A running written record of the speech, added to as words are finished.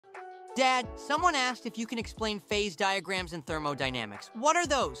Dad, someone asked if you can explain phase diagrams in thermodynamics. What are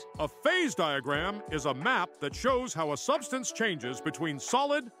those? A phase diagram is a map that shows how a substance changes between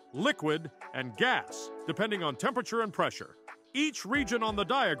solid, liquid, and gas, depending on temperature and pressure. Each region on the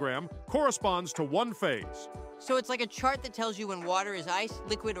diagram corresponds to one phase. So it's like a chart that tells you when water is ice,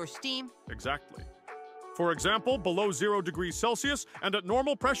 liquid, or steam? Exactly. For example, below 0 degrees Celsius and at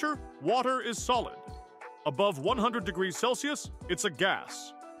normal pressure, water is solid. Above 100 degrees Celsius, it's a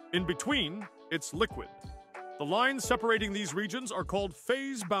gas. In between, it's liquid. The lines separating these regions are called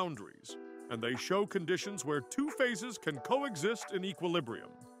phase boundaries, and they show conditions where two phases can coexist in equilibrium.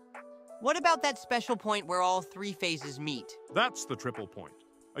 What about that special point where all three phases meet? That's the triple point,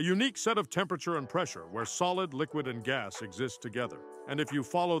 a unique set of temperature and pressure where solid, liquid, and gas exist together. And if you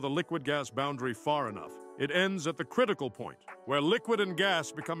follow the liquid-gas boundary far enough, it ends at the critical point, where liquid and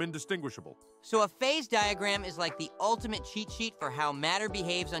gas become indistinguishable. So a phase diagram is like the ultimate cheat sheet for how matter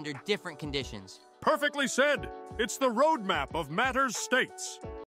behaves under different conditions. Perfectly said! It's the roadmap of matter's states.